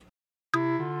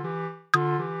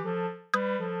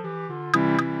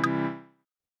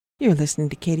You're listening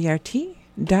to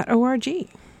KDRT.org.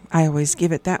 I always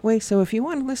give it that way, so if you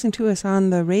want to listen to us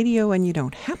on the radio and you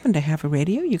don't happen to have a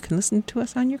radio, you can listen to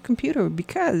us on your computer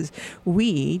because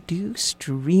we do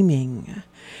streaming.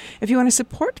 If you want to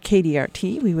support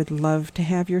KDRT, we would love to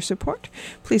have your support.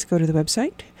 Please go to the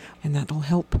website, and that'll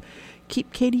help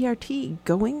keep KDRT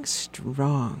going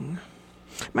strong.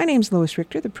 My name's Lois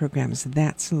Richter. The program's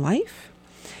That's Life.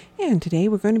 And today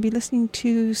we're going to be listening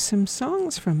to some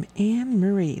songs from Anne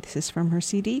Murray. This is from her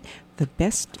CD, The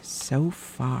Best So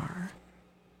Far.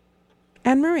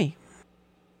 Anne Murray.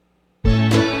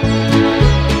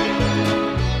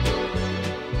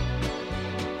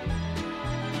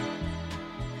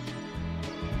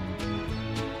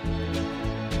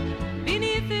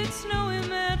 Beneath its snowy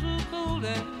mantle, cold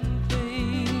and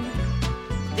clean,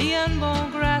 the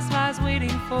unborn grass lies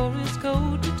waiting for its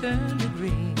coat to turn to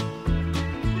green.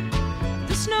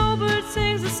 The snowbird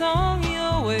sings the song he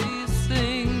always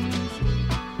sings,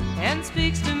 and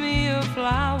speaks to me of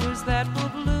flowers that will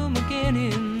bloom again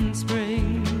in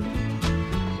spring.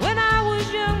 When I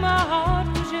was young, my heart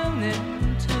was young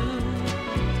then too,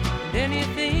 and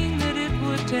anything that it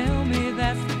would tell me,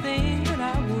 that's the thing that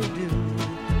I would do.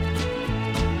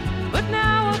 But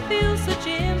now I feel such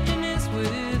emptiness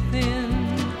within,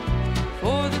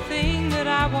 for the thing that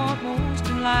I want most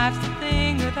in life's the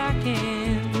thing that I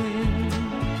can't win.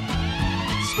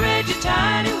 Spread your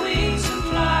tiny wings and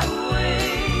fly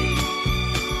away,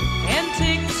 and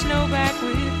take the snow back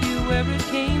with you where it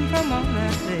came from on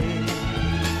that day.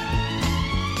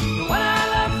 What I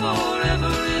love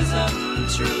forever is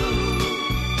untrue,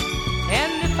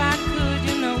 and if I could,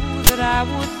 you know that I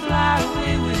would fly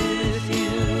away with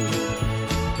you.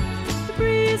 The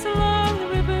breeze along the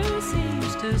river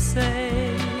seems to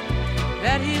say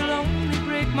that he'll only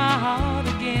break my heart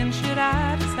again should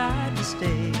I decide to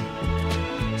stay.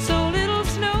 So little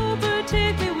snowbird,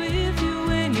 take me with you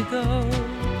when you go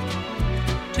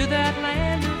to that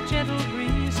land of gentle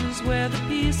breezes where the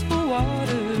peaceful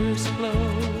waters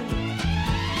flow.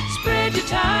 Spread your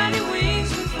tiny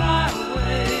wings and fly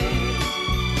away,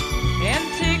 and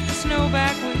take the snow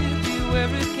back with you where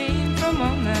it came from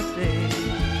on that day.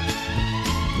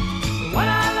 What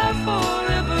I love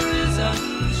forever is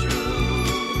untrue,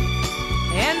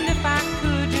 and if I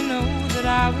could, you know that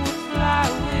I would fly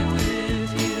away with you.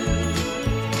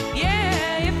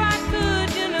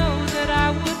 I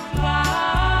would fly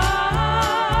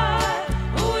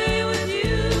away with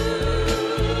you.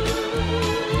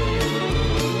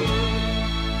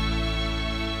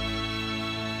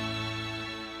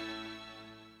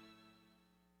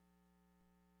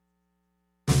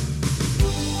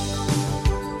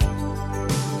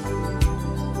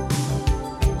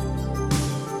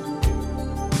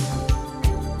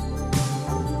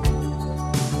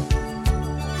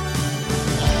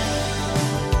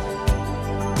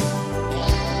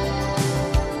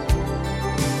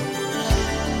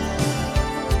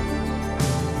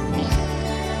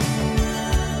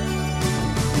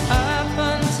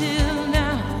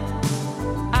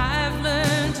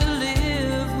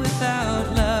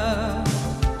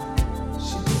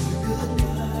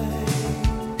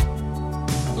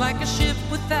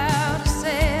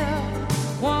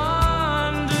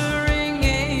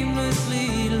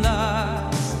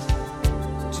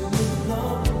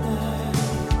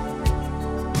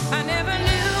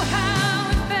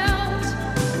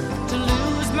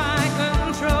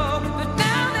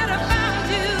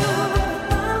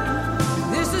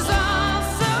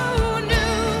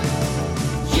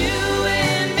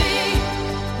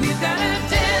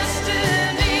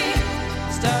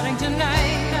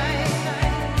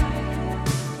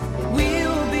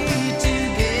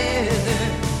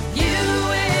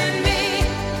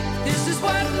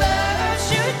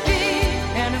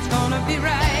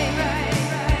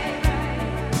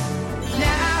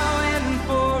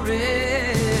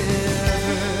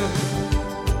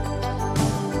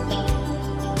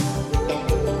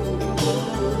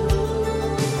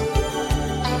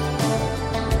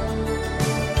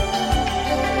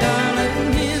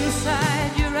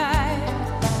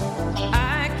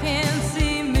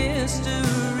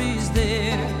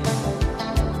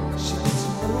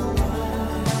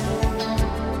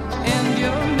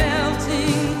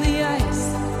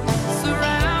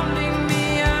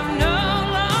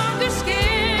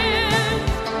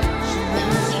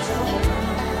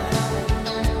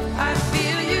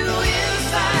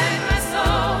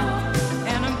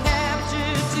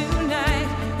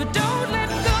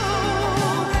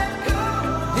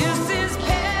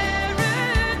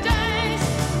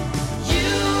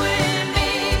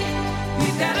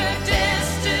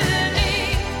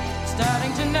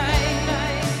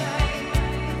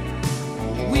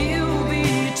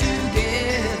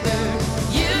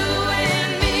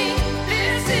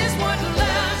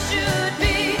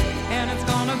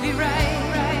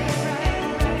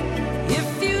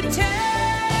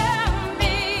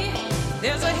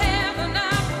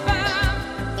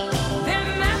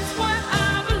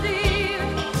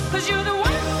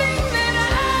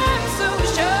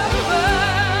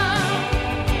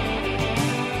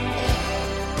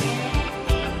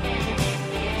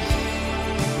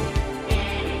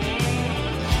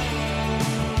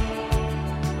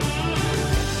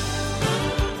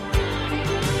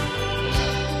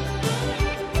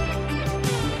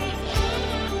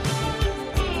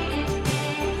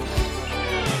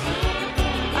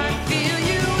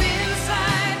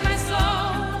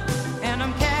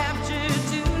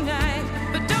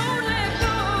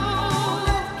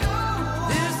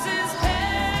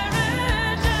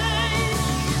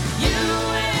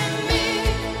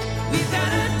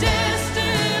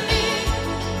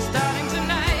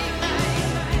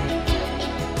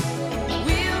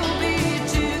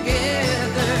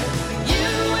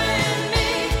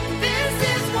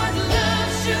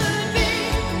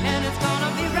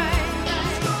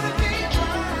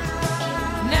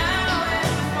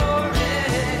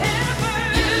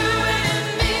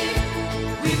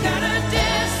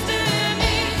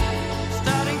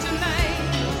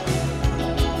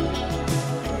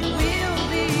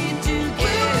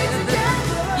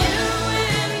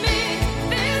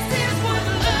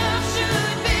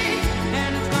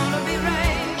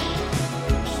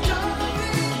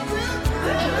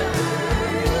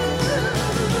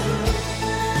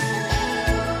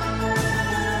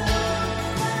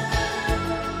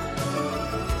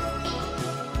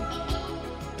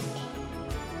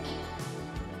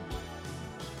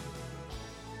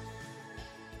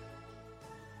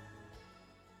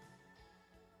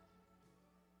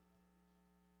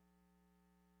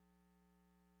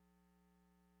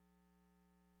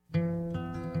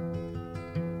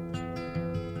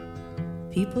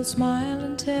 People smile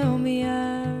and tell me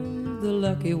I'm the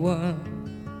lucky one,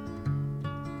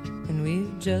 and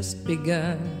we've just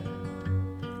begun.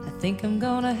 I think I'm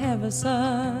gonna have a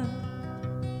son.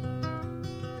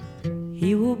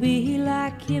 He will be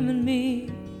like him and me,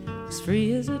 as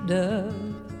free as a dove,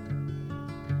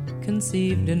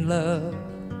 conceived in love.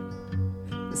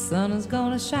 The sun is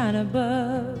gonna shine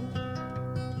above.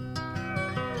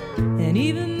 And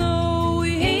even though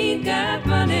we ain't got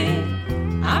money,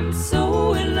 I'm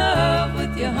so in love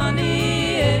with you,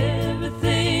 honey.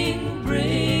 Everything will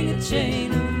bring a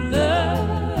chain of love.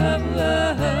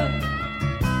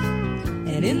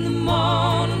 And in the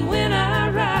morning when I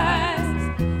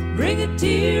rise, bring a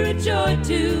tear of joy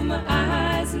to my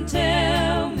eyes and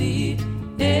tell me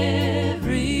everything's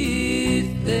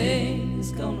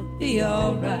gonna be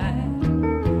alright.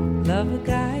 Love a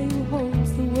guy who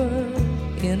holds the world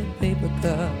in a paper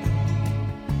cup.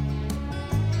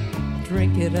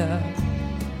 Drink it up.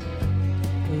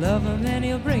 Love him and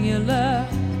he'll bring you love.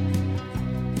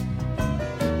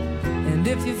 And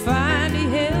if you find he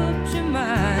helps your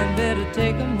mind, better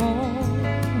take him home,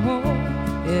 home.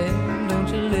 Yeah, don't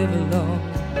you live alone.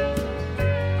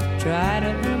 Try to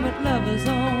earn what lovers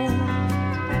own.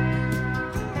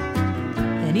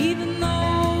 And even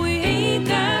though we ain't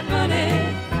got money,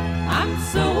 I'm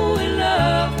so in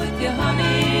love with you,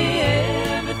 honey.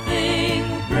 Everything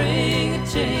will bring a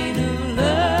chain of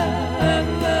love.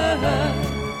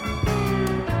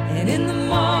 And in the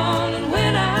morning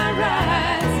when I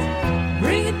rise,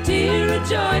 bring a tear of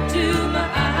joy to my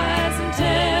eyes and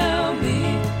tell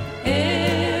me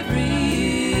everything's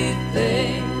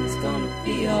gonna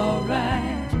be alright.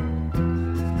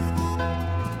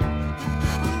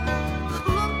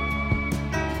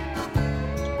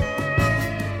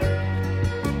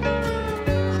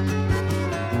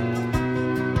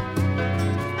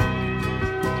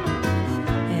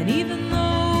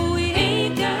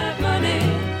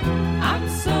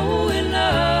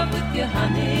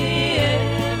 Honey,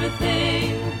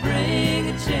 everything will bring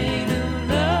a chain of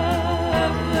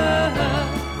love.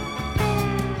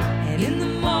 And in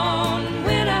the morning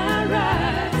when I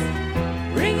rise,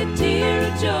 bring a tear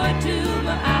of joy to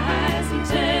my eyes and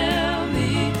tell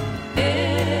me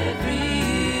everything's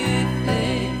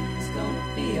gonna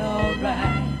be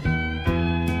alright.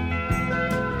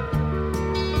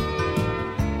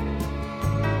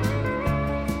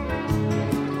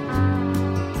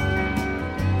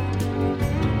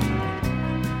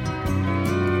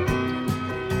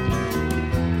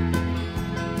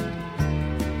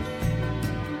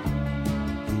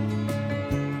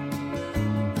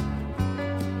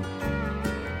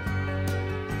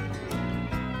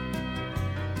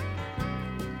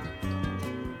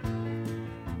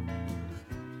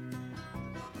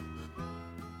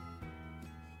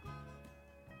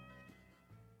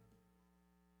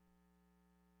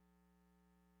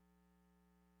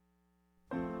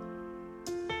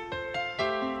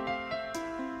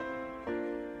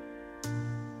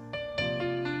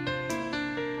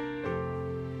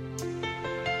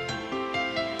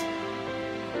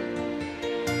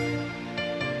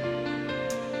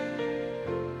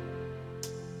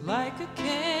 Like a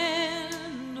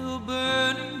candle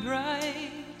burning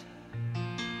bright,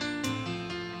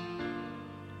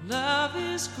 love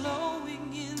is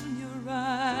glowing in your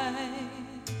eyes,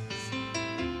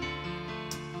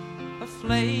 a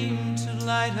flame to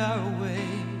light our way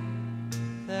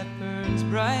that burns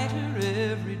brighter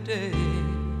every day.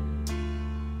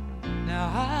 Now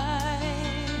I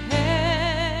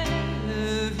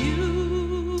have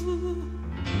you,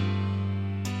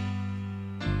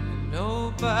 and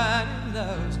nobody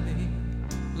loves me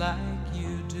like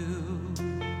you do.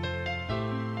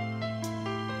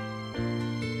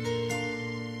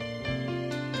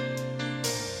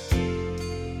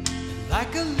 And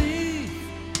like a leaf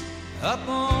up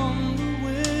on the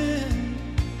wind,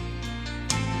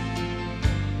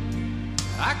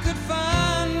 I could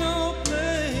find no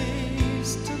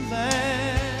place to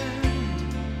land.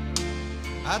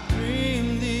 I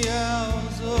dreamed the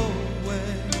hours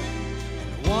away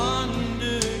and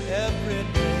wondered every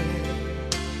day,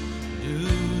 do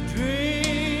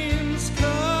dreams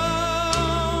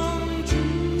come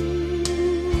true?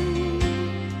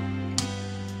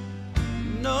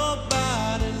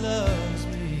 Nobody loves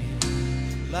me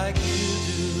like you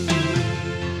do.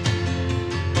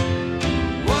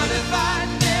 What if I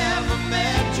never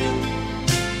met you?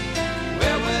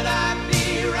 Where would I be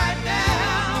right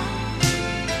now?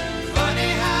 Funny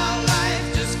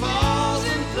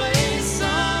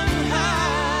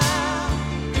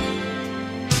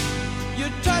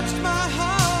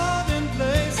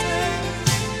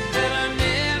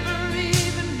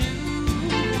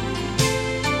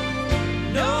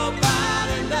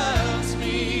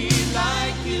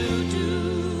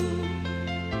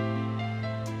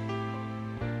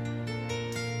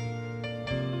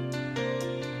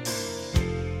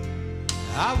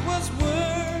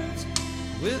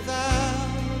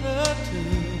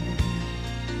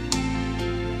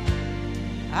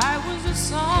a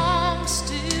song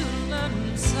still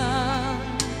unsung,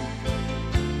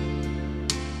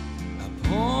 a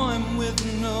poem with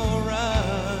no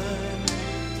rhyme,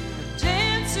 a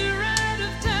dancer out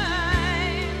of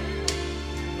time.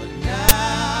 but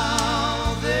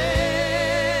now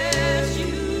there's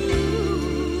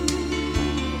you.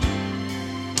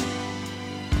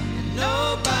 And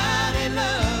nobody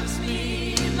loves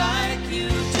me like you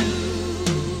do.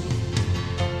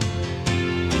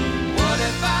 What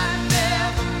if I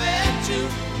never met you?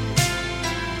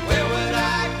 Where would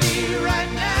I be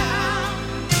right now?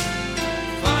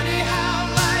 Funny how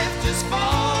life just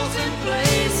falls in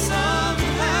place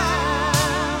somehow.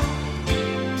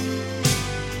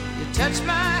 You touch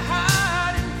my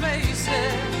heart in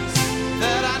places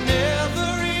That I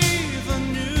never even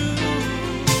knew.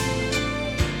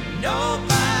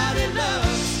 Nobody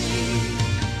loves me.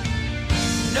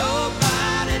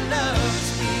 Nobody loves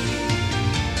me.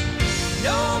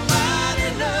 Nobody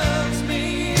loves me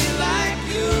like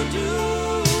you do.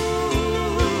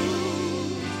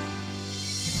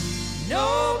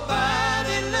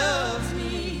 Nobody loves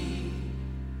me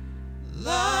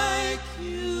like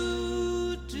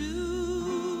you do.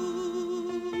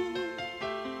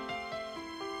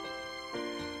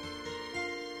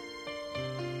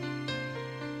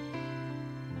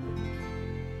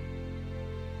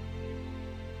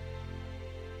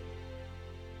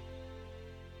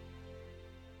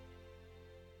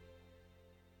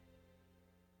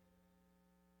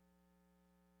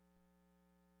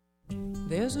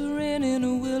 There's a wren in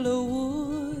a willow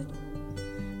wood,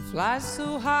 flies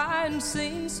so high and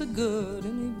sings so good,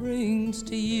 and he brings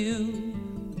to you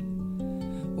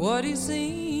what he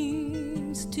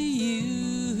sings to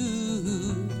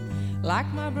you.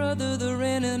 Like my brother the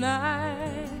wren and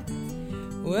I,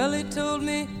 well, he told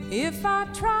me if I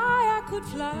try I could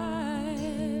fly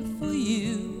for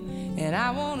you, and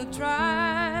I want to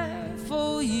try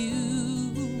for you,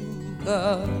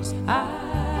 'cause I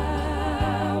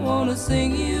wanna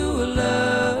sing you a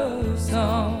love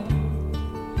song.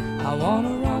 I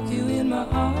wanna rock you in my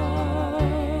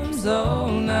arms all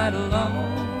night long.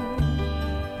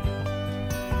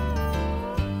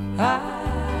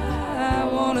 I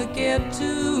wanna get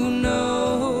to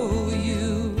know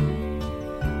you.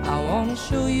 I wanna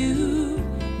show you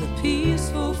the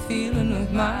peaceful feeling of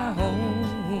my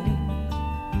home.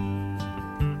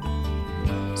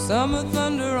 Summer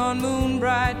thunder on moon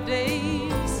bright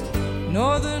days,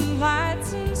 northern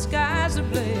lights and skies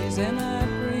ablaze, and I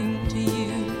bring to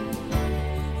you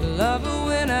lover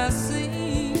when I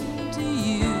sing to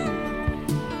you.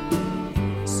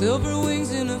 Silver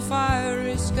wings in a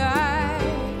fiery sky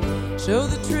show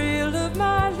the trail of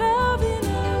my love, and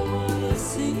I wanna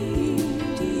sing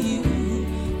to you.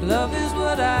 Love is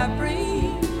what I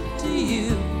bring to you,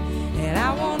 and I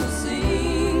wanna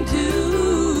sing to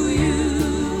you.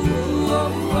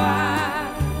 Oh, I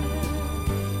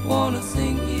wanna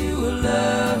sing you a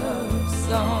love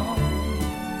song.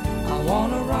 I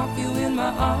wanna rock you in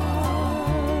my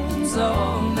arms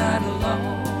all night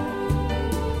long.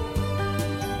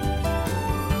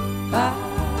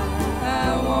 I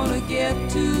wanna get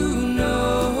to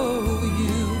know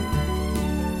you.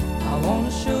 I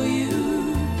wanna show you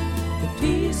the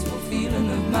peaceful feeling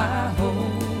of my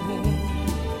home.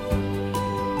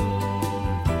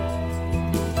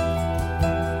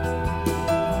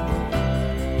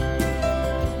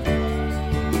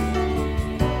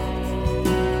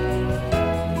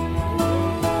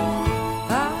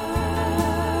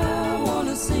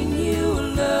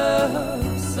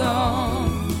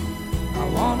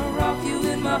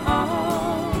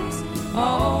 Arms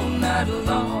all night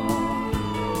long.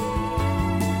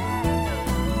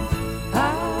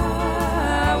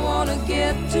 I wanna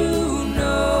get to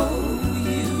know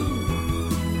you.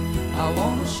 I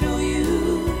wanna show you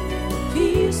the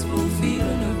peaceful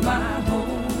feeling of my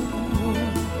home.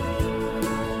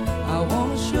 I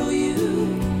wanna show you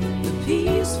the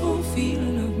peaceful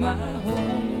feeling of my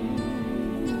home.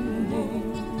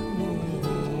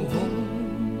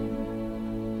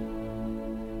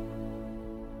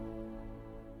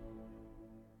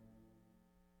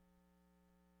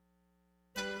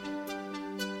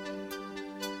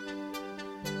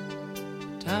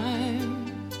 Time,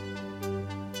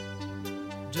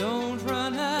 don't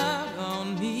run out on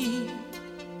me.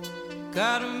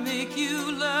 Gotta make you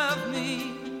love me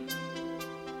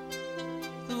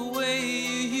the way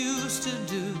you used to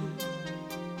do.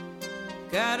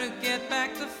 Gotta get back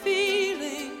the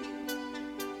feeling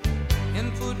and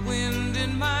put wind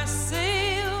in my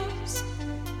sails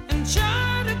and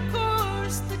chart a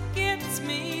course that gets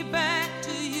me back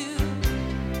to you,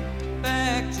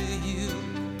 back to you.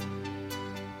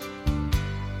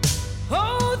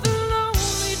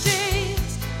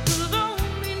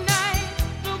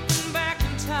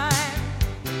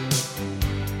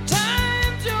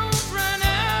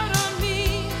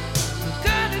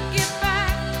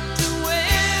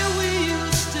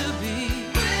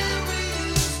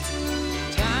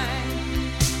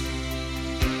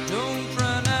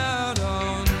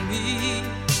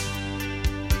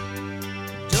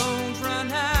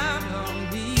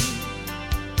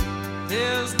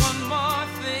 There's one more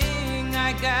thing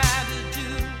I gotta do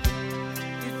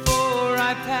before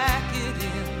I pack it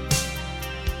in.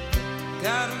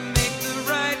 Gotta make the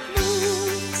right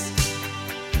moves,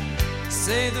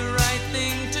 say the right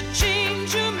thing to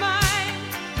change your mind,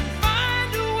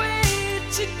 find a way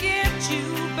to get you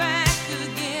back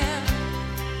again,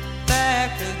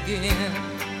 back again.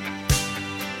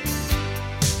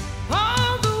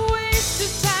 All the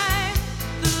wasted time,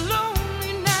 the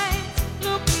lonely nights,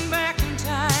 looking back in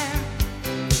time.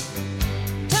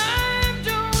 Time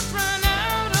don't run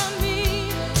out on me.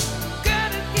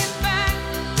 Gotta get back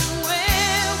to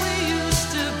where we used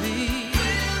to be.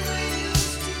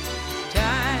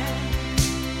 Time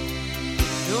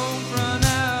don't run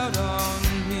out on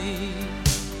me.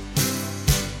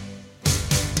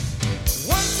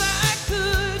 Once I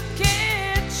could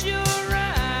catch your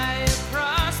eye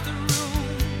across the room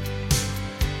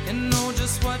and know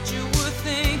just what you were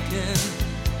thinking.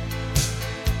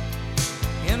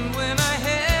 And when I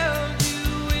held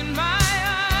you in my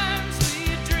arms,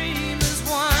 we dream as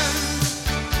one.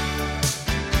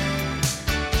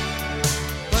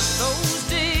 But those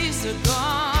days are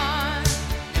gone.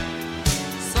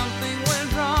 Something went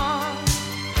wrong.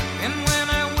 And when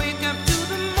I wake up to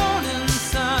the morning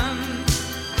sun,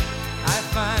 I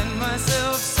find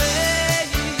myself saying,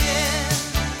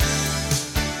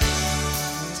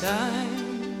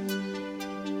 time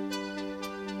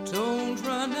don't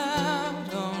run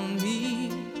out on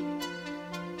me.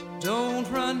 Don't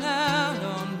run out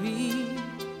on me.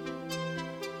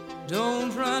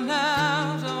 Don't run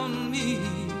out on me.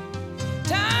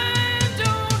 Time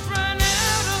don't run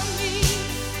out on me.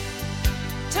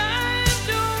 Time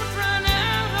don't run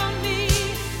out on me.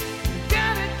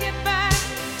 Gotta get back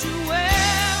to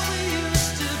where we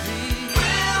used to be.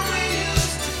 Where we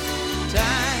used to be.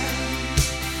 Time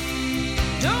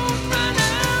don't run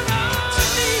out on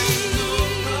me.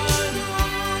 Don't run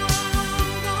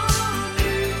out on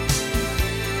me.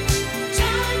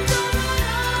 Time don't run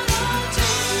out on me. Time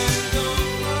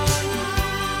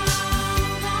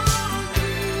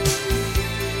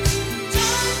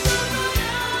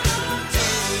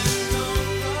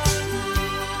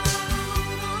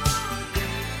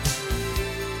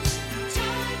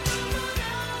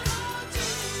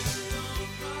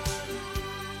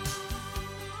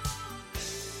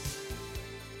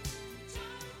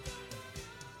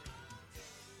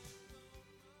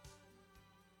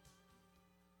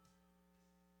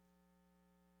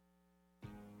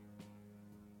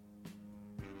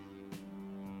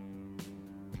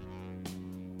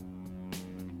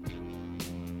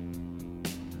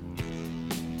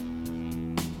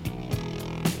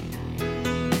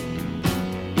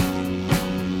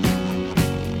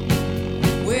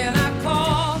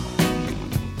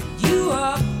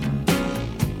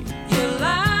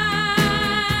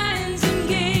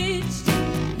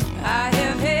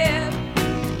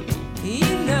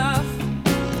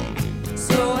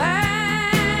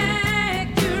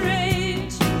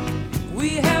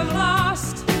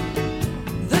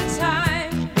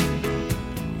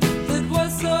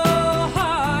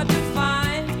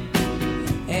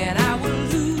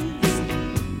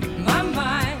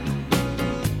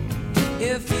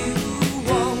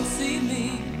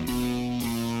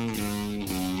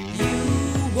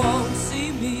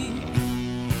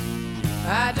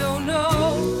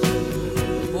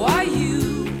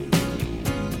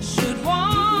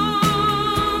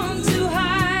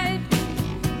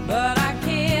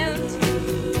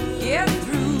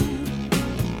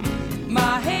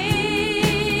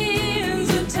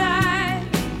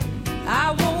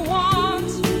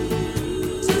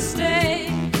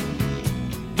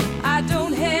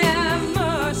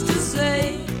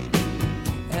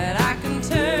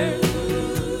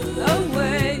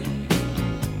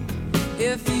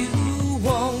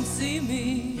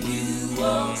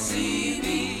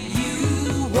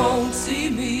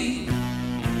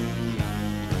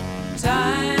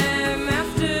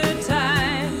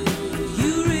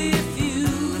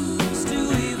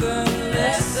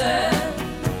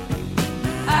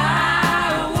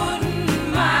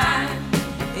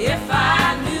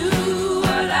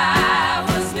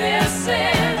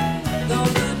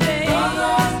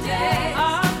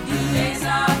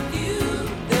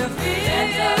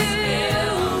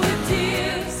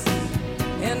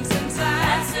And since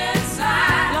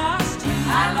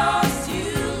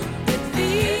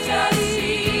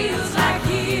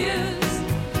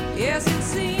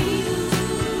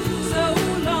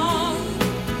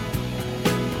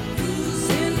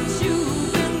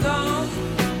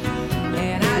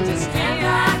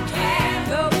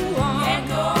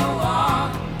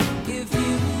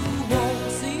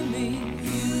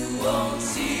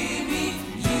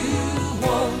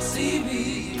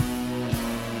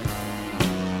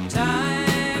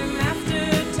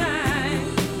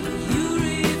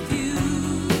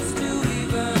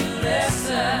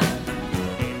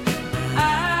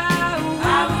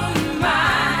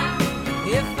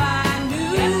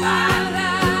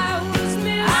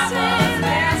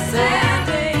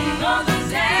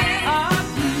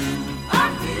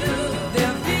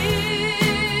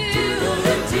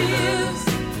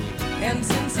And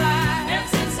since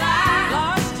I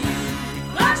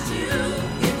lost you,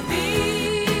 it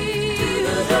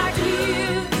feels like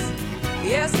years.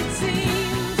 Yes, it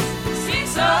seems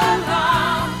so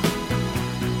long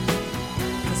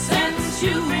since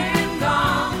you've been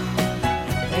gone.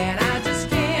 And I just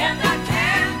can't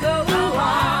go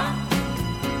on.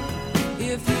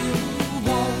 If you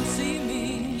won't see me,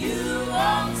 you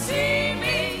won't see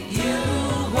me, you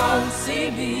won't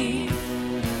see me.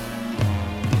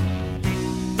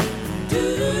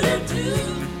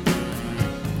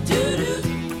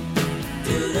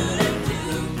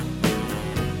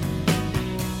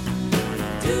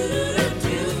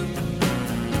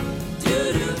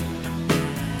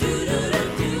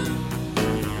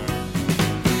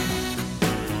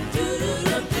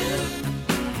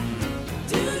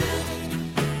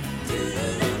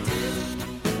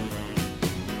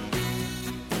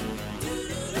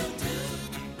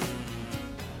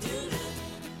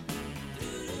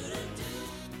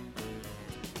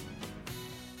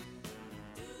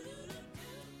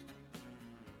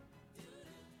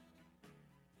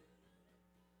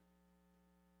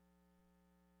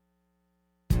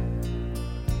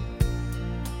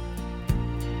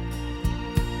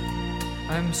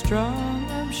 I'm strong,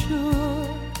 I'm sure,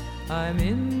 I'm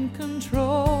in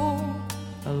control,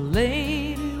 a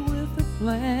lady with a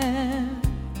plan,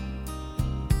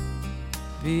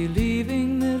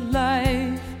 believing that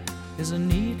life is a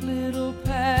neat little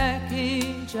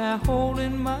package I hold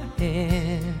in my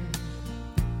hand.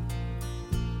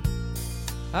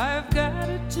 I've got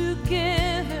it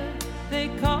together, they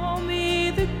call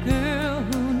me the girl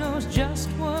who knows just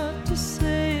what to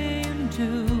say and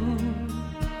do.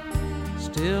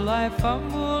 Still I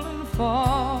fumble and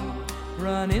fall,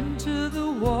 run into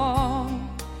the wall.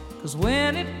 'Cause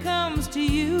when it comes to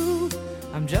you,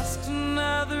 I'm just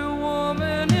another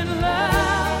woman in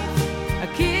love, a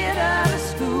kid out of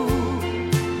school,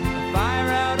 a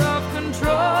fire out of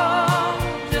control,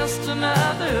 just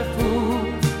another fool.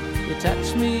 You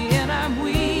touch me and I'm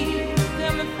weak,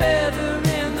 I'm a feather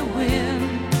in the wind,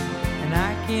 and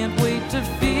I can't wait to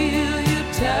feel you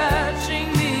touching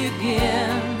me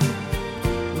again.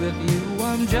 With you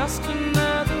I'm just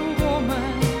another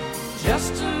woman,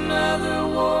 just another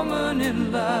woman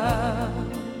in love.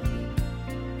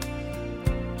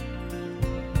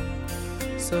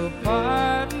 So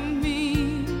pardon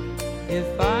me if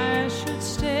I should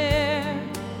stare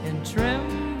and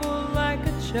tremble like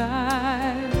a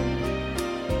child.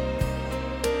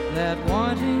 That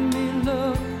wanting me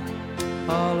look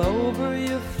all over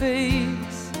your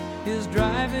face is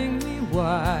driving me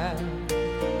wild.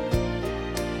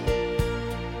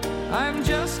 I'm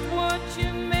just what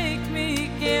you make me,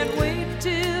 can't wait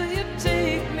till you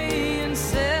take me and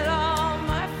set all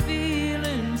my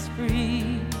feelings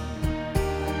free.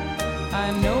 I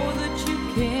know that you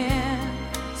can,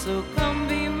 so come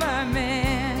be my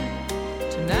man.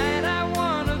 Tonight I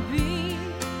wanna be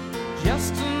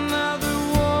just another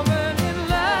woman in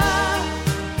love,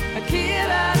 a kid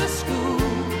out of school,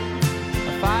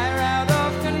 a fire out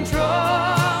of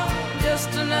control, just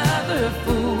another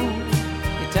fool.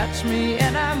 Touch me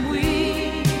and I'm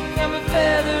weak, I'm a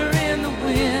feather in the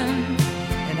wind,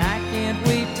 and I can't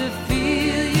wait to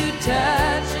feel you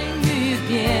touching me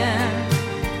again.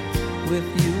 With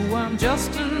you I'm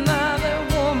just another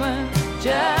woman,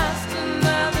 just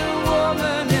another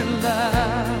woman in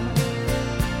love,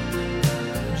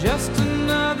 just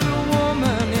another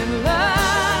woman in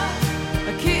love,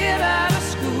 a kid out of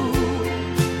school,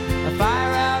 a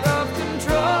fire out of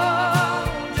control,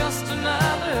 just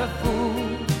another fool.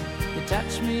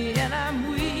 Touch me and I'm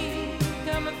weak,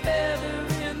 I'm a feather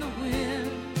in the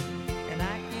wind, and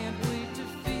I can't wait to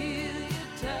feel you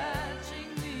touching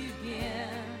me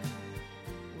again.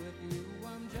 With you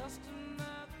I'm just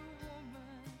another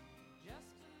woman, just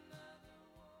another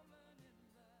woman in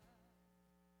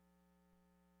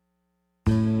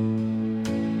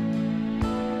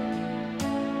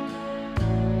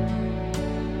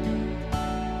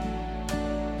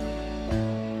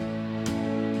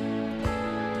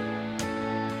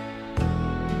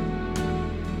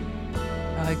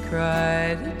I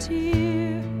cried a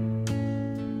tear,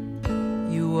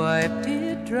 you wiped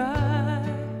it dry.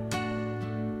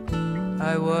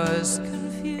 I was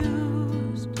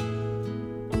confused,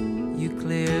 you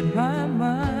cleared my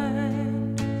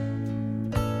mind.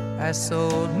 I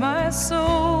sold my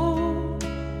soul,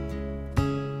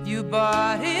 you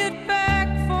bought it back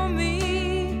for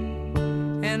me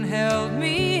and held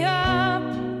me up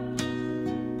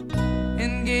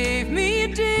and gave me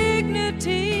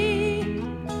dignity.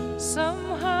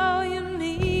 Somehow you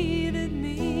needed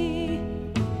me,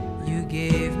 you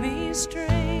gave me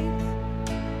strength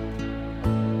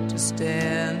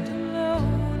stand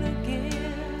alone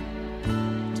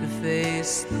again, to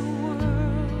face the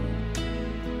world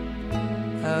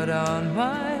out on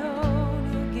my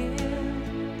own again.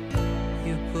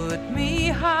 You put me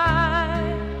high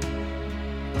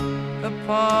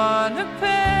upon a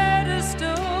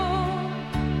pedestal,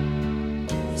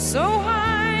 so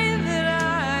high that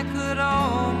I could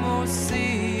almost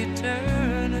see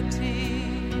eternity.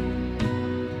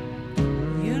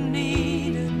 You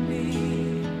needed me,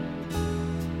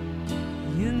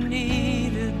 you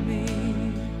needed me,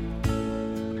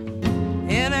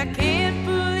 and I can't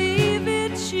believe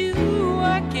it's you,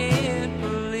 I can't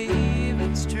believe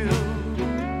it's true.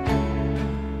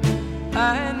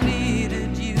 I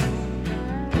needed you,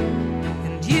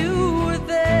 and you were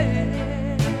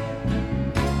there,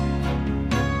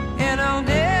 and I'll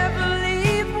never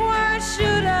leave. Why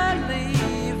should I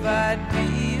leave? I'd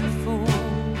be a fool,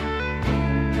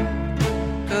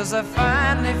 'cause I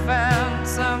finally found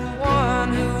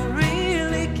someone who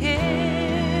really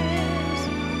cares.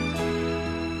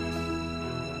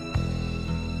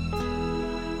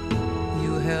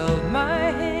 You held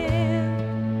my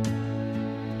hand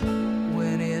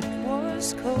when it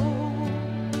was cold,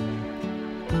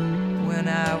 when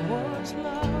I was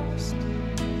lost.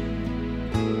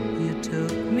 You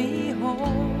took me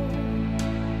home,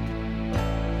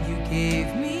 you gave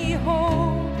me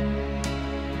hope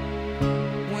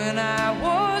when I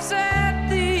was at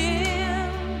the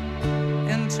end,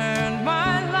 and turned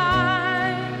my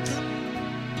life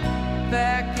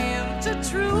back into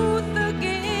truth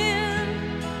again.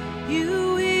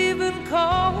 You even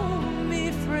called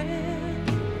me friend,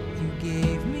 you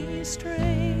gave me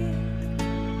strength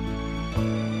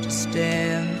to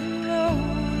stand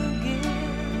alone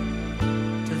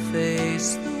again, to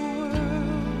face the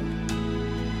world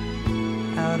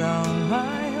out on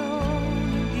my own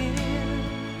again.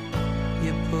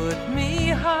 You put me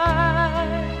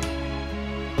high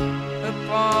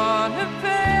upon a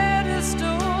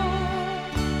pedestal,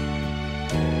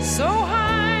 so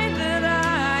high that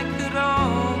I could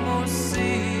almost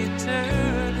see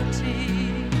eternity.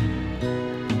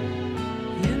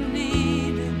 You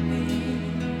needed me,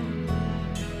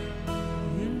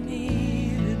 you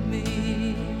needed me,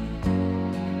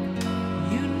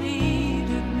 you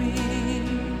needed me,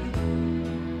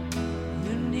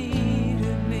 you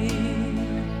needed me.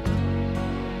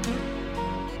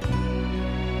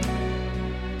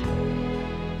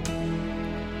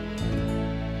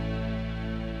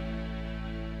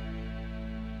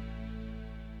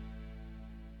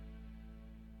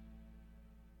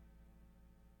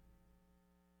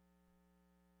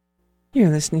 You're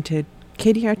listening to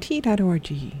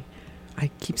KDRT.org.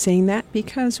 I keep saying that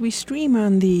because we stream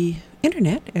on the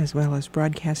internet as well as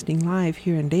broadcasting live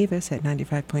here in Davis at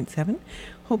 95.7.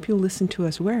 Hope you'll listen to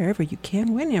us wherever you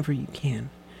can, whenever you can.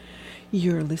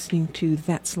 You're listening to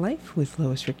That's Life with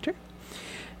Lois Richter.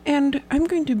 And I'm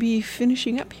going to be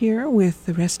finishing up here with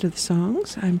the rest of the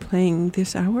songs I'm playing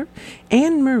this hour.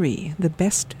 Anne Marie, the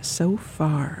best so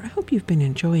far. I hope you've been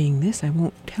enjoying this. I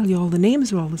won't tell you all the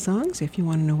names of all the songs. If you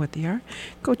want to know what they are,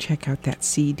 go check out that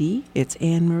CD. It's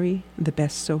Anne Marie, the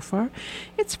best so far.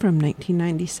 It's from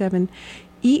 1997,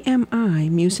 EMI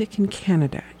Music in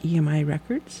Canada, EMI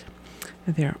Records.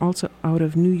 They're also out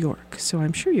of New York, so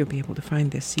I'm sure you'll be able to find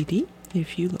this CD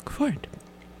if you look for it.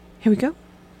 Here we go.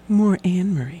 More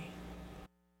Anne Marie.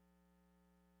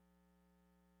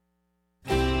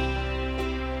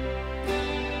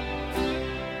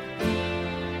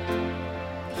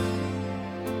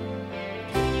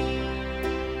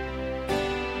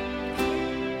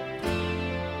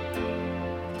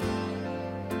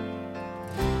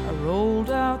 I rolled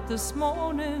out this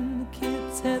morning, the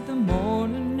kids had the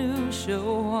morning news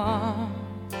show on.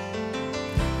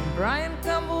 Brian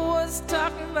Campbell was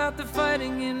talking about the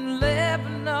fighting in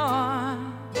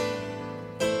Lebanon.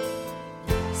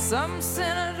 Some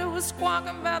senator was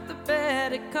squawking about the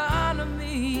bad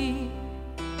economy.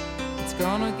 It's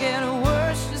gonna get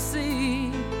worse, you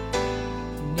see.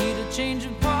 Need a change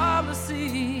of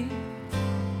policy.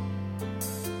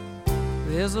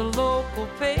 There's a local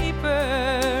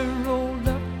paper rolled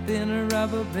up in a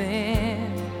rubber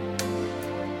band.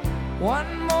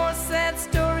 One more sad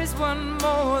story's one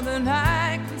more than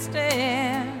I can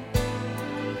stand.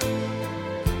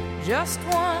 Just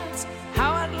once,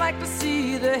 how I'd like to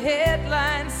see the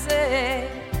headlines say,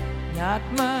 not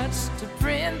much to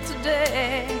print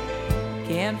today,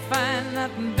 can't find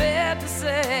nothing bad to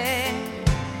say.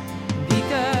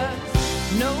 Because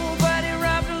nobody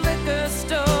robbed a liquor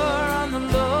store on the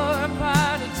lower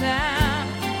part of town.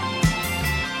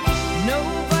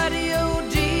 Nobody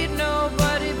OD'd,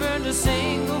 nobody burned a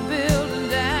single building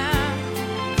down.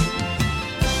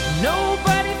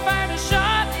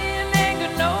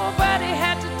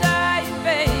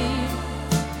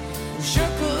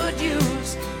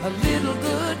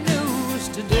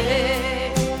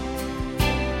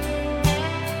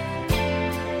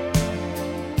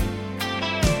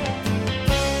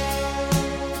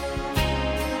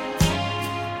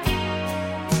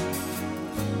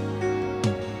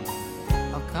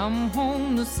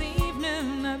 home this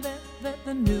evening, I bet that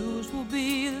the news will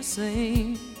be the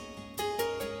same.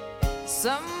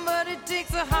 Somebody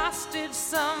takes a hostage,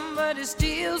 somebody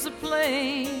steals a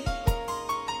plane.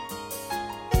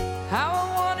 How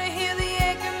I want to hear the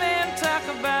anchorman talk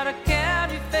about a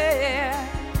county fair,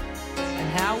 and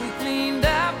how we cleaned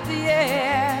up the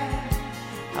air,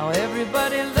 how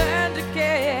everybody learned to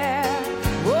care.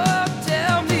 Oh,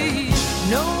 tell me,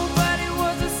 nobody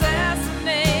was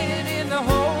assassinated in the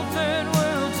whole third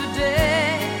world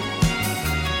today.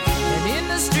 And in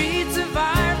the streets of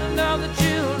Ireland, all the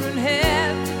children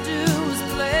had to do was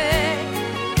play.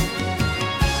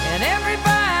 And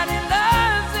everybody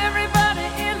loves everybody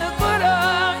in the good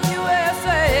old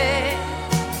USA.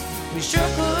 We sure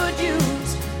could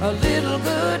use a little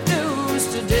good news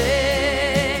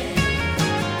today.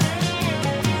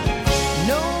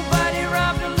 Nobody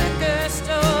robbed a liquor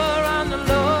store on the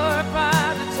lower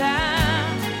part of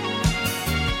town.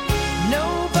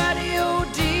 Nobody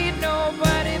OD'd,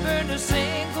 nobody burned a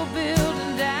single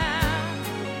building down.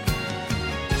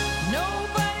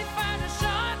 Nobody fired a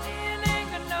shot in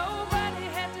anger, nobody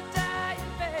had to die in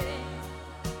vain.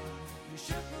 We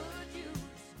sure could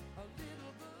use a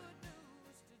little good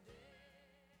news today.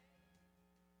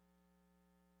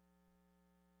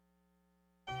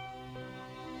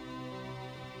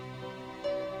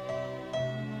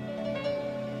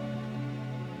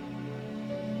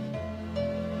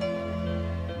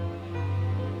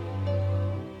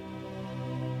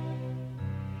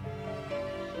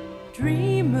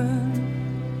 Dreaming,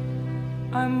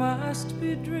 I must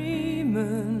be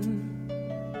dreaming,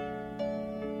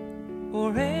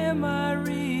 or am I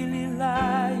really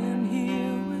lying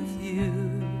here with you?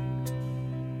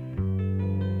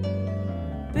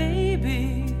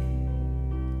 Baby,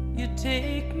 you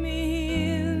take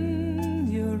me in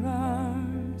your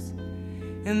arms,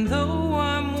 and though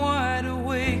I'm wide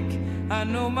awake, I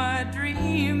know my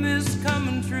dream is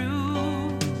coming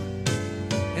true.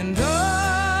 And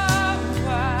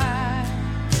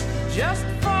just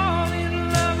fall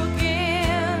in love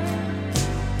again.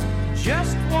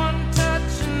 Just one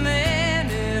touch and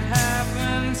then it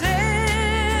happens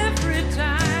every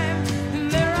time.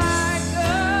 And there I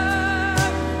go.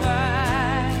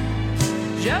 I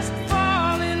just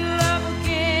fall in love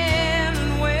again.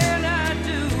 And when I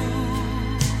do,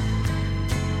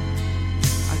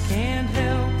 I can't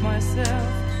help myself.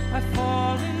 I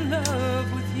fall in love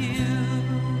with you.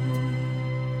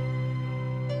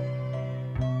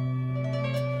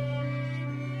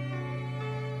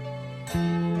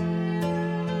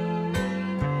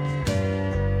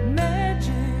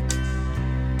 Magic,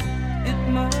 it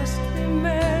must be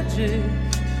magic,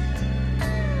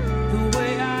 the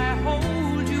way I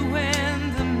hold you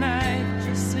when the night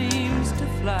just seems to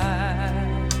fly.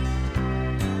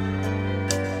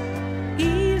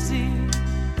 Easy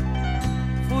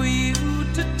for you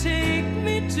to take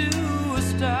me to a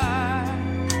star.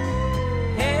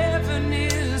 Heaven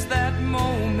is that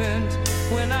moment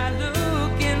when I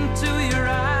look into your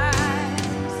eyes.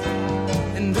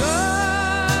 And I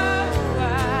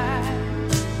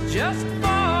just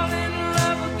fall in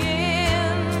love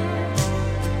again.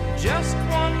 Just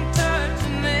one touch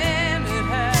and then it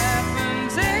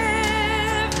happens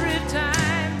every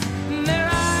time. And there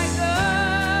I go.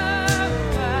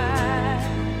 I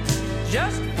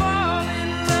just fall in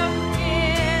love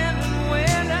again. And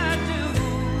when I do,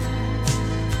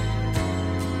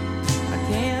 I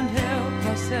can't help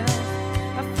myself.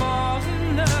 I fall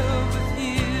in love with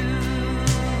you.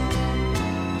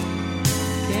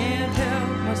 Can't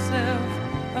help myself.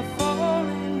 I fall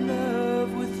in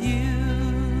love with you.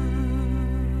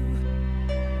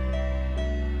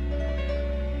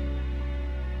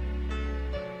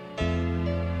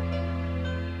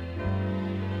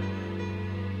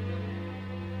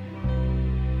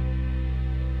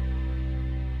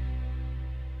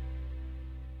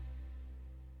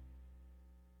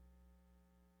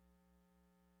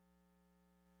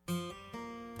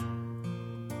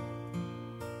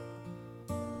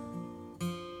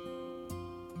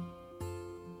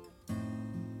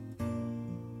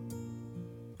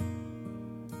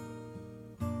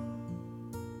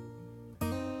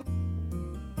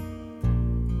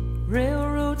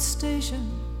 Railroad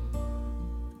station,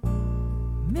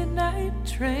 midnight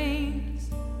trains,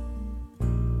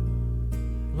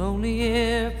 lonely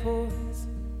airports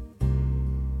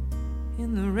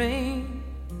in the rain,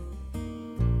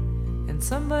 and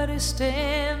somebody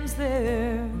stands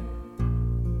there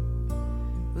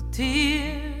with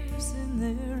tears in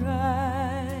their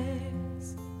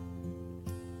eyes.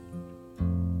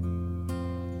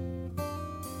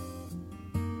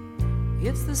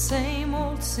 It's the same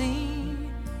old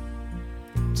scene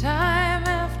time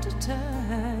after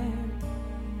time.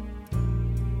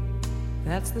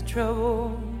 That's the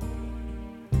trouble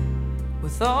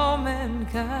with all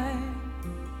mankind.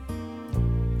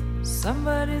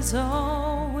 Somebody's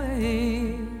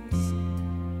always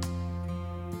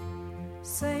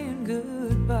saying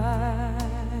goodbye.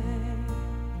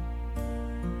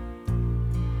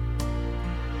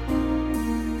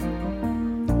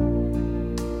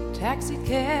 Taxi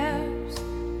cabs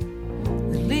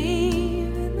that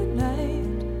leave in the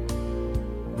night,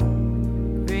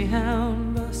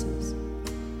 Greyhound buses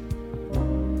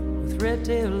with red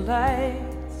tail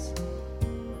lights.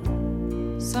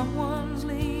 Someone's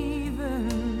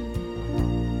leaving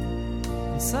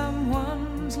and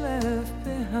someone's left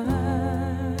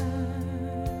behind.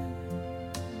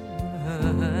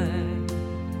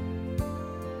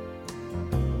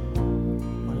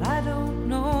 Well, I don't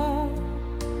know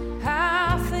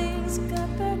how things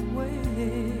got that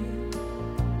way,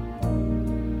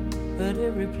 but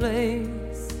every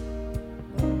place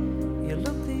you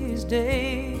look these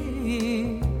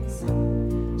days,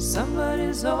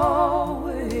 somebody's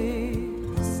always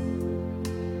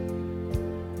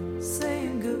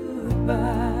saying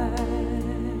goodbye.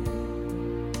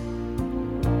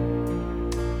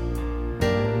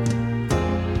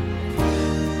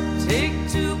 Take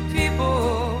two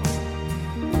people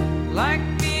like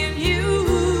me and you.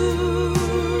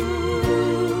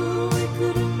 We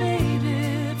could have made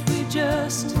it, we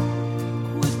just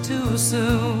quit too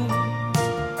soon.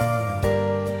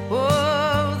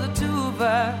 Oh, the two of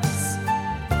us,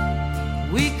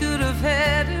 we could have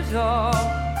had it all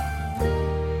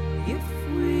if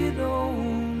we'd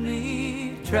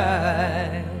only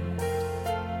tried.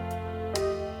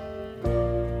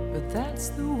 But that's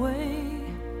the way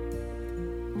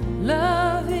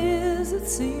love is, it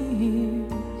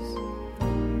seems.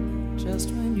 Just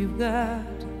when you've got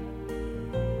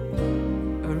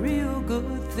a real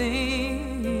good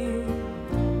thing,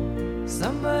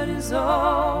 somebody's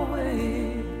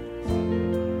always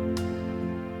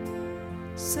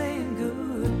saying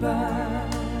goodbye.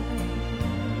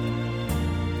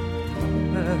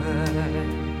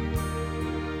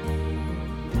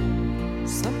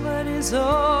 Somebody's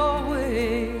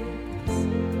always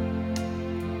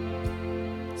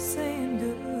saying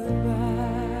goodbye.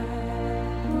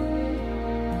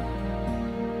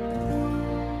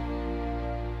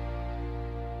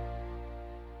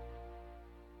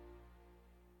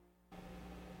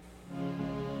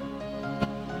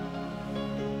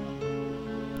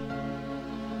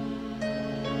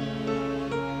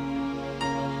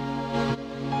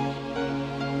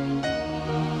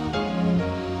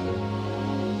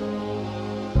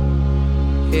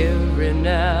 Every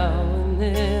now and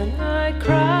then I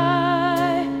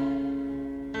cry.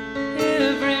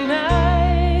 Every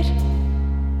night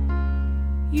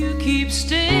you keep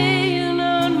staying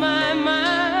on my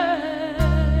mind.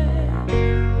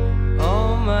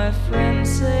 All my friends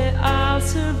say I'll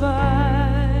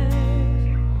survive.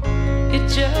 It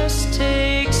just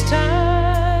takes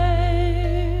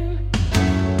time.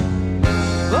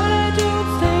 But I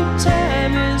don't think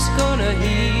time is gonna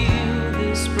heal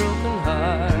this broken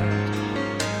heart.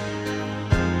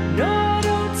 No, I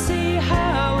don't see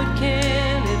how it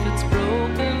can if it's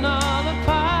broken all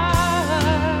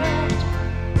apart.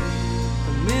 A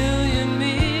million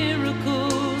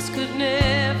miracles could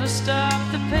never stop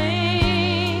the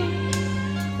pain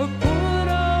or put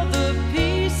all the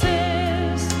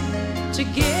pieces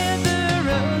together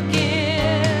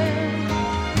again.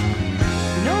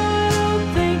 No, I don't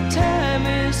think time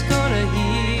is gonna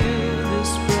heal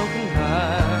this broken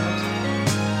heart.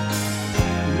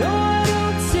 No, I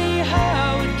don't see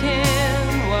how it can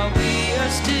while we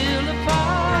are still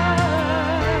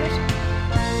apart.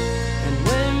 And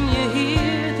when you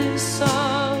hear this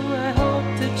song, I hope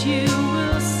that you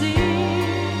will see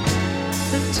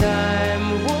that time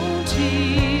won't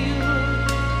heal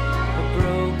a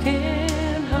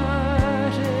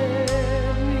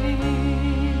broken-hearted me.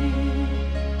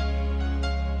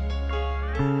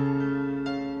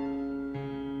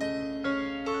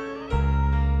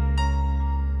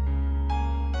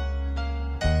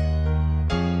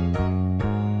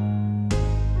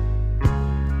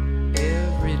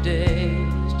 Every day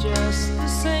is just the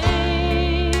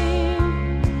same,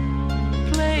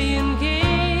 playing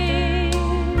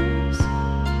games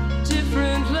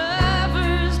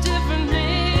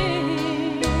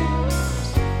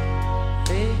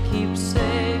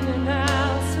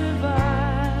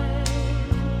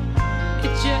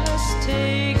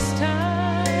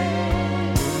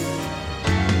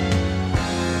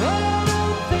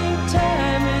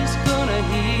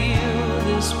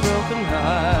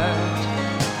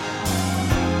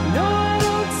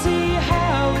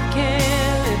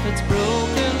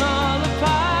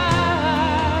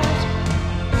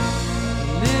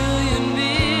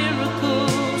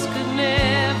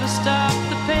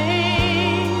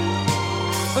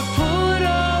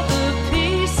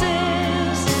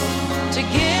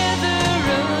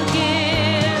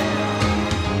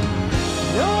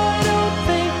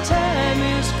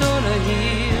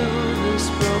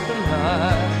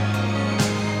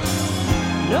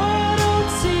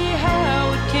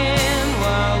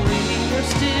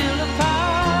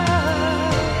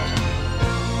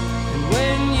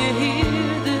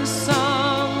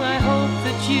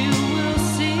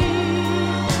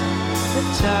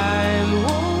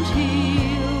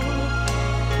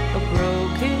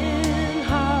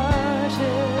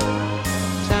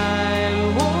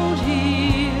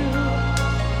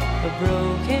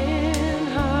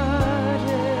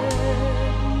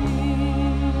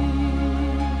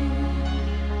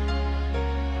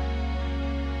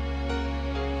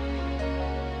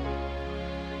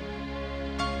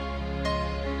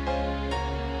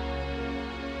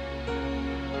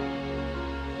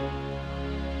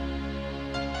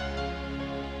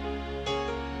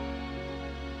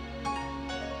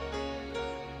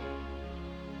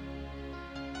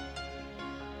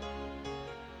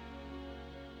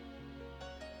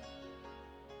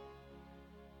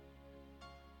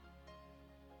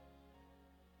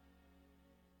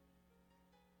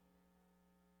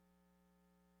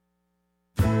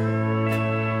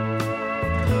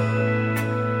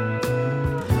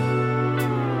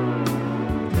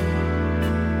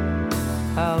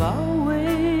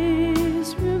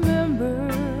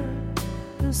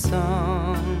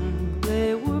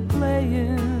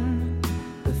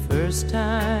first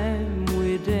time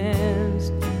we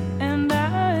danced, and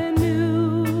I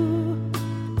knew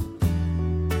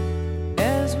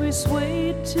as we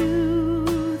swayed to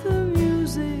the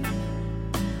music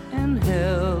and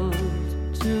held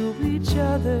to each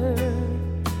other,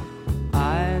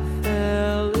 I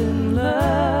fell in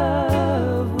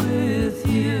love with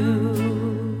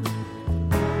you.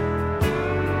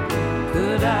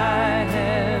 Could I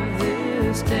have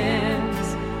this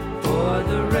dance for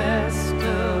the rest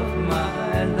of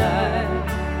my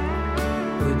life?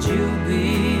 Would you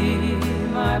be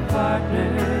my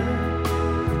partner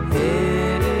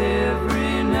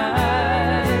every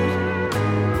night?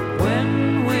 When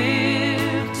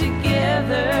we're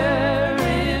together,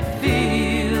 it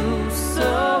feels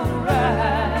so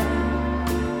right.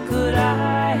 Could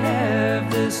I have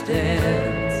this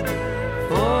dance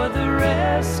for the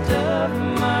rest of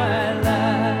my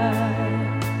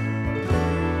life?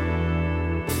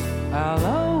 I'll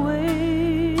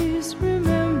always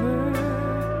remember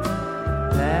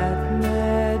that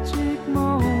magic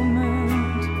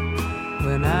moment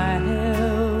when I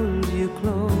held you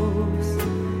close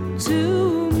to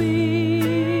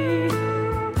me.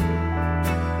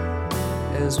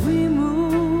 As we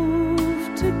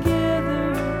moved together,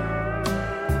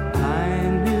 I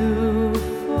knew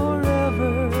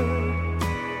forever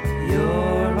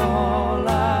you're all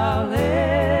I'll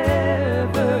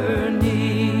ever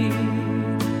need.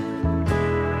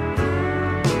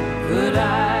 Could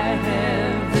I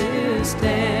have this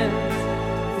dance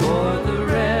for the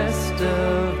rest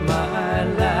of my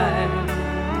life?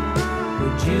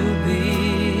 Would you be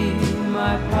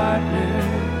my partner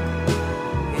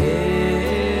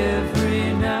every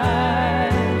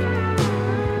night?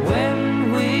 When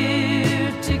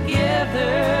we're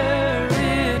together,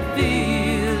 it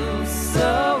feels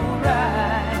so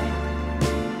right.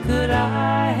 Could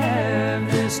I have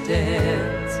this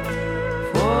dance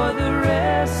for the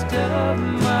rest of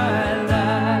my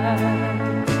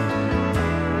life?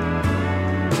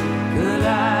 Could I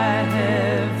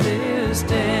have this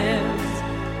dance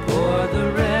for the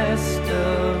rest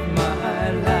of my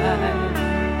life?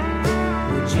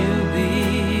 Would you be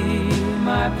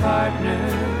my partner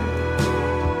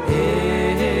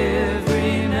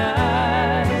every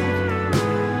night?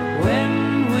 When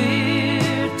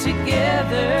we're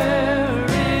together,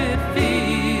 it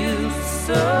feels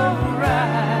so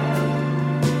right.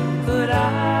 Could I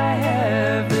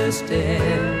have this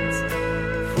dance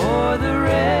for the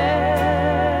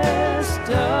rest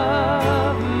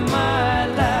of my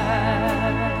life?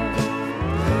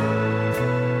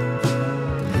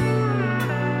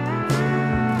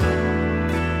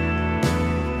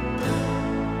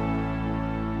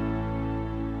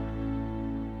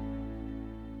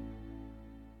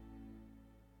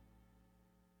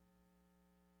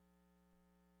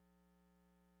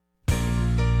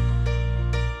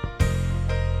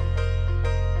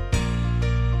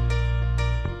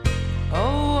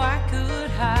 Oh, I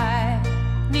could hide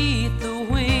 'neath the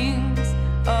wings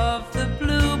of the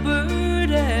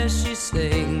bluebird as she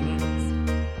sings.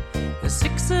 The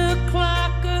 6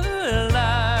 o'clock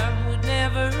alarm would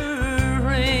never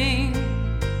ring,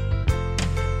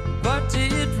 but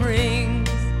it rings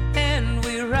and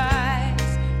we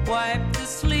rise, wipe the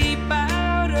sleep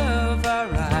out of our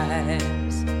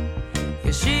eyes.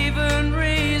 Your shaven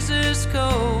razor's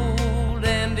cold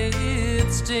and it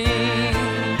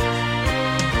stings.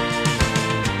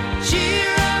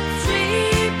 Cheer up,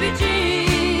 sleepy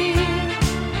Jean.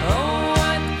 Oh,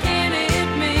 what can it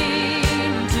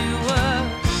mean to a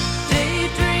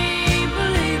daydream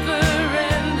believer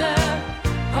and a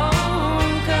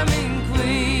homecoming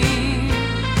queen?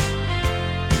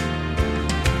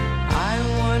 I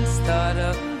once thought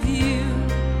of you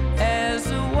as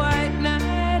a white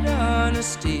knight on a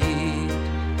steed.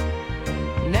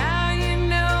 Now you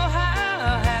know how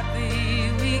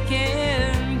happy we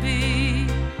can be.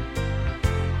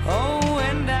 Oh,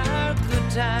 and our good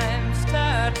times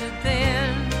started then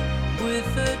with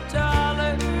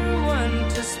 $1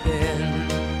 to spend.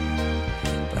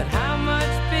 But how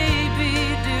much, baby,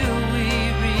 do we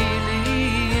really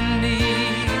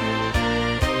need?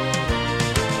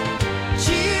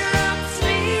 Cheer up,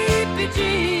 sleepy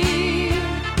Jean.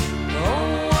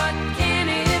 Oh, what can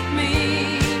it mean?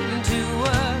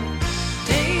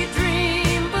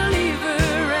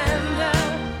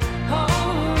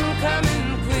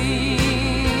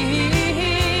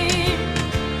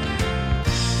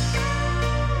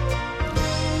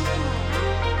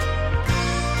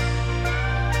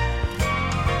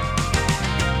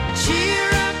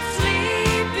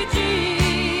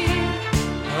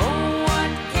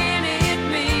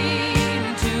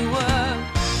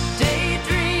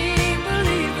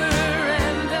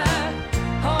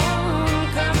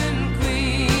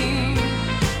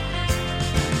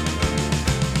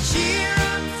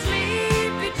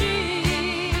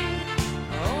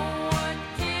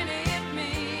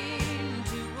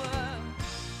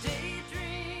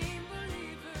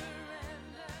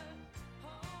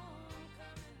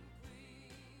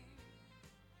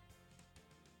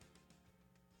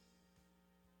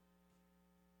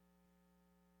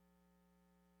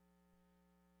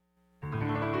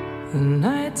 The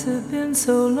nights have been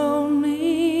so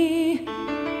lonely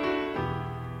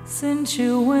since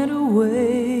you went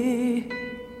away.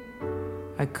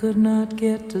 I could not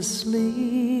get to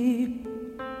sleep,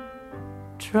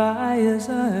 try as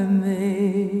I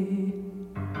may.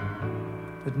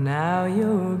 But now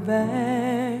you're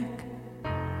back,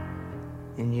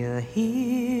 and you're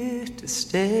here to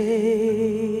stay.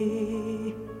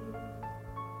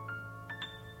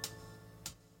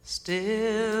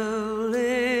 Still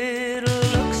it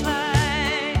looks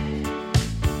like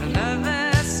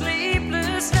another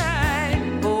sleepless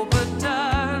night. Oh, but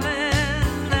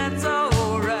darling, that's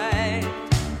alright,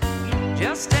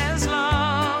 just as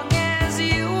long as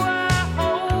you are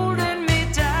holding me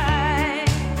tight.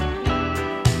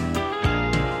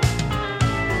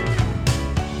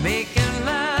 Making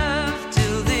love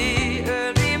till the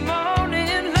early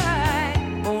morning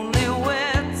light only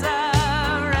whets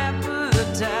our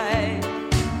appetite.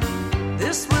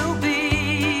 This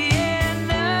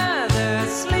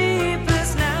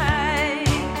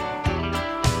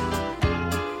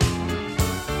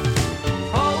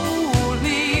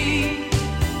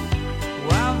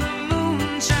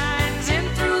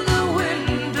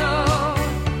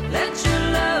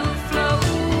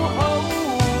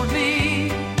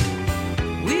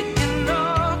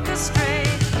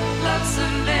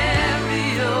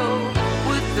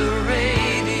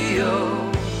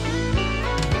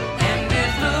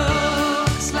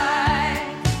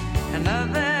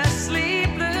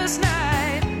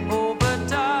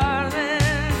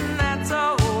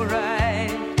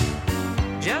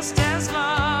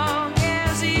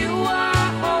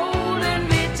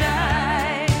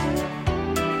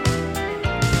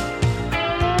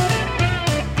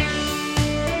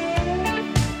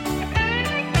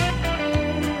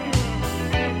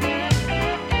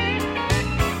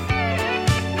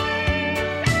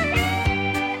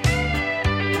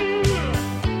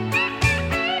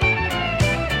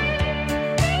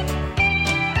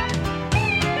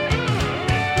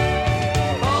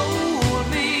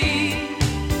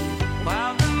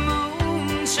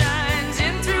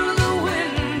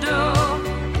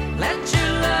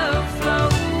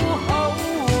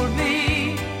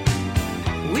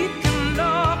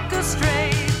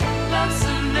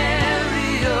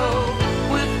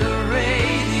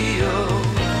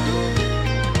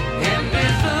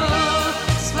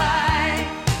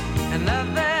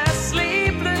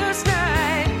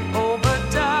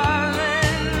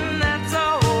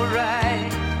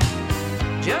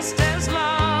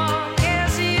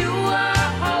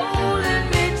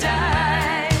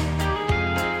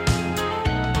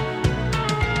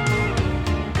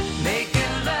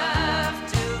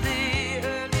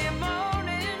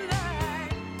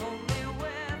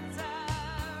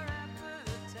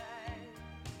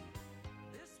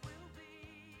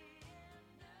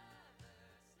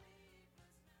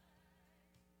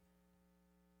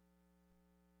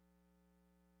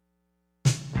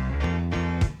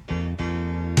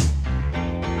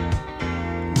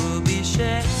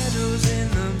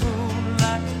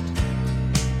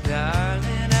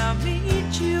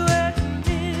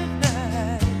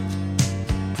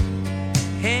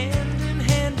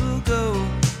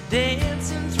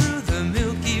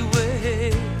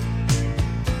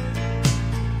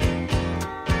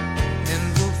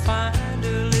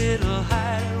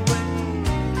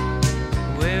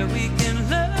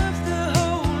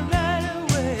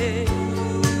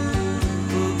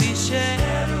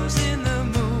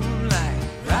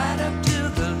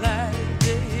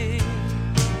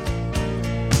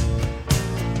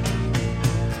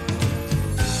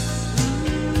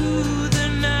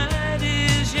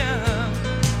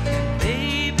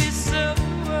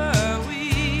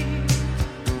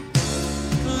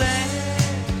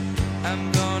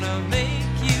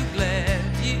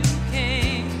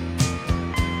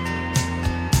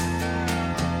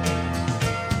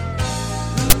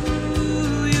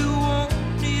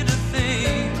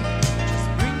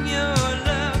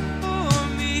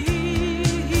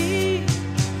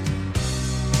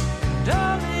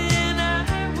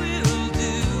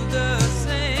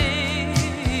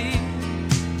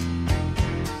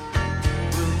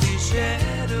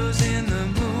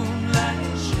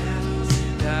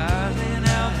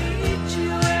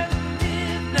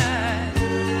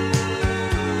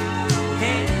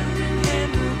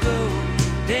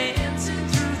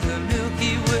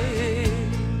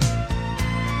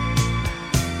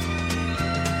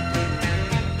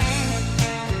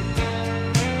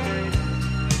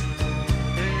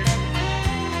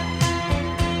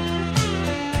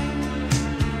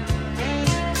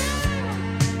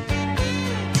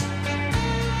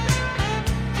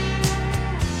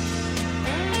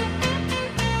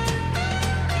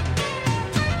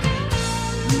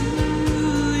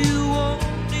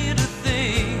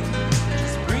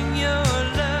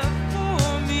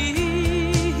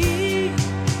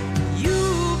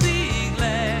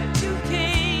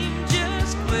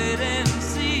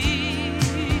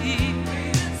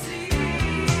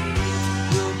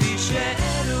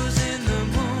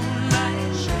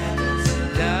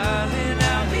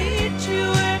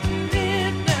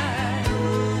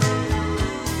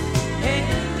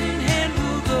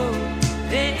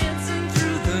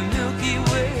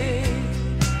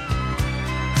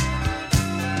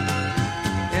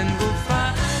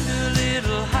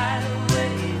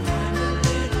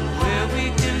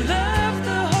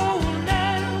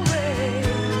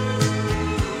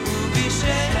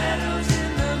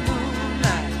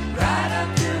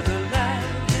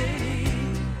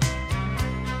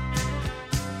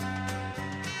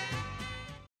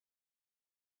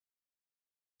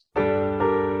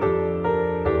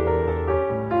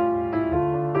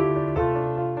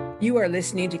You are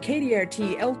listening to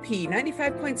KDRT LP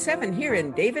 95.7 here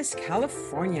in Davis,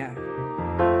 California.